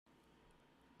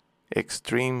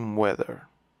Extreme weather.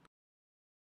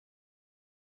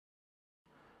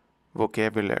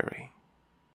 Vocabulary.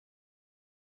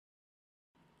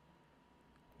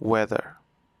 Weather.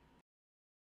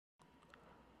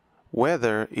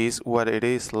 Weather is what it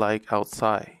is like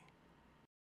outside.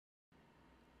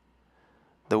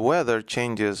 The weather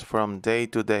changes from day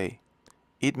to day.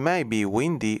 It may be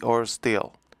windy or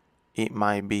still. It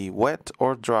might be wet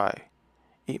or dry.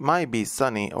 It might be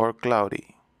sunny or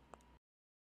cloudy.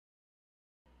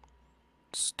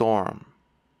 Storm.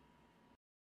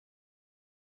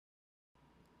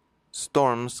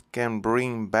 Storms can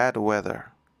bring bad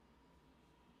weather.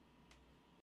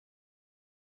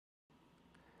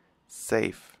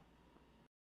 Safe.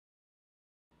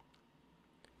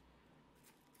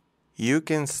 You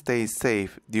can stay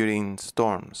safe during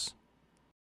storms.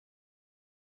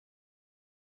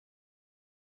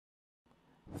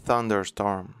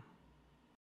 Thunderstorm.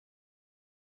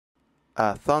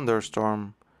 A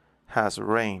thunderstorm has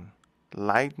rain,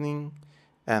 lightning,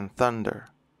 and thunder.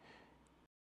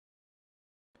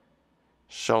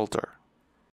 Shelter.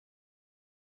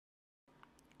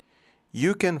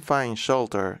 You can find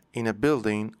shelter in a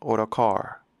building or a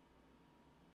car.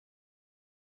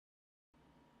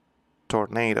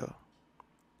 Tornado.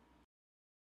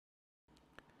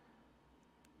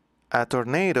 A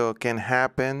tornado can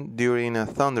happen during a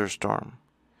thunderstorm.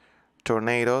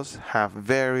 Tornadoes have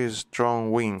very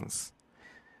strong winds.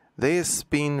 They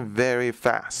spin very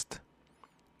fast.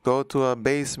 Go to a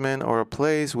basement or a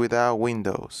place without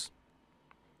windows.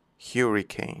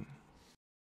 Hurricane.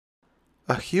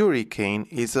 A hurricane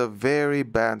is a very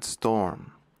bad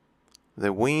storm.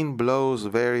 The wind blows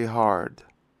very hard.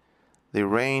 The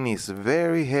rain is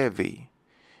very heavy.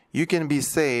 You can be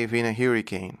safe in a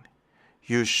hurricane.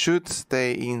 You should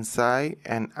stay inside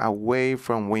and away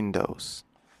from windows.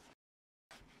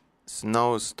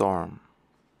 Snowstorm.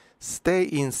 Stay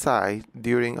inside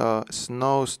during a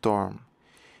snowstorm.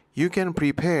 You can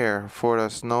prepare for a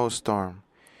snowstorm.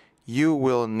 You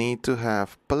will need to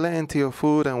have plenty of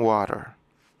food and water.